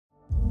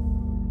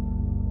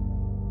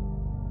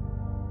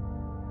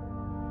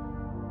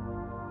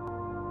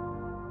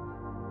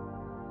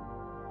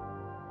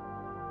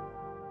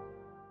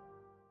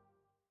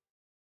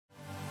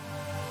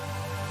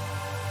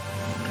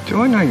Do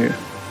I know you?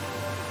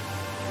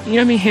 You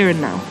know me here and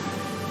now.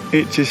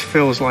 It just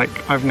feels like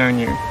I've known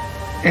you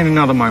in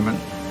another moment.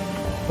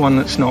 One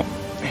that's not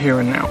here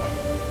and now.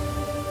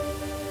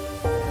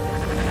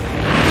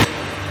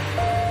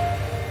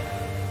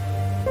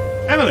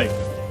 Emily,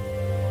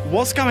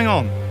 what's going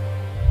on?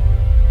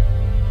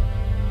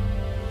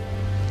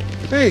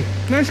 Hey,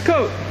 nice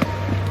coat.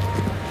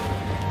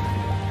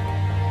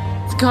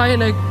 It's a guy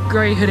in a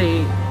grey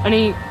hoodie, and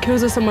he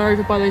kills us somewhere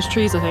over by those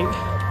trees, I think.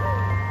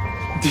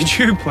 Did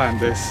you plan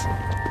this?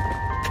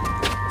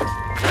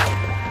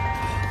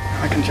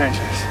 I can change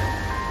this.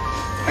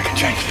 I can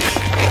change this.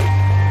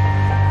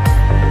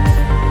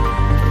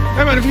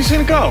 Hey man, have you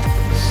seen a girl?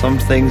 Some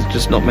things are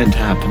just not meant to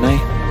happen, eh?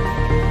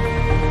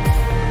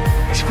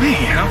 It's me.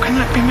 How can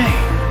that be me?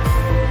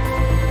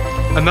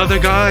 Another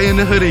guy in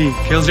a hoodie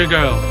kills your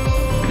girl.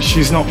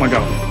 She's not my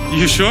girl.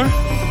 You sure?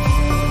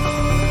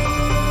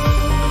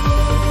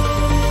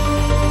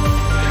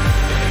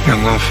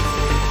 Young love.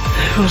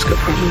 I've always got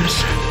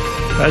problems.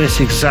 At this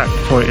exact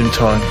point in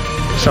time,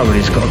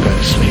 somebody's got to go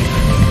to sleep.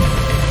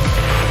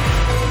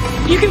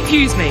 You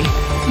confuse me.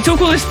 You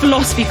talk all this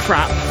philosophy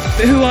crap,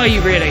 but who are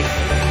you really?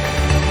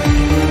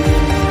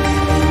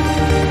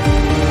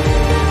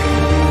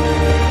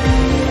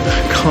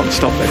 I can't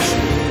stop this.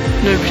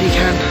 Nobody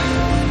can.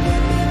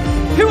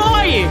 Who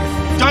are you?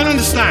 Don't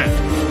understand.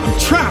 I'm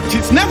trapped.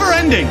 It's never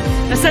ending.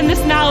 Let's end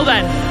this now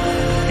then.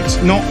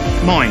 It's not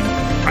mine.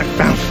 I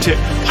found it.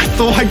 I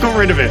thought I got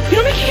rid of it.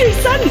 You're not making any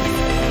sense.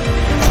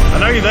 I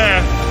know you're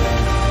there.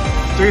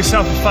 Do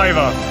yourself a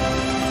favor.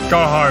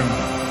 Go home.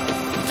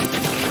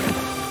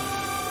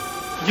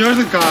 You're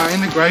the guy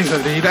in the grey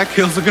hoodie that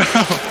kills the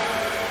girl.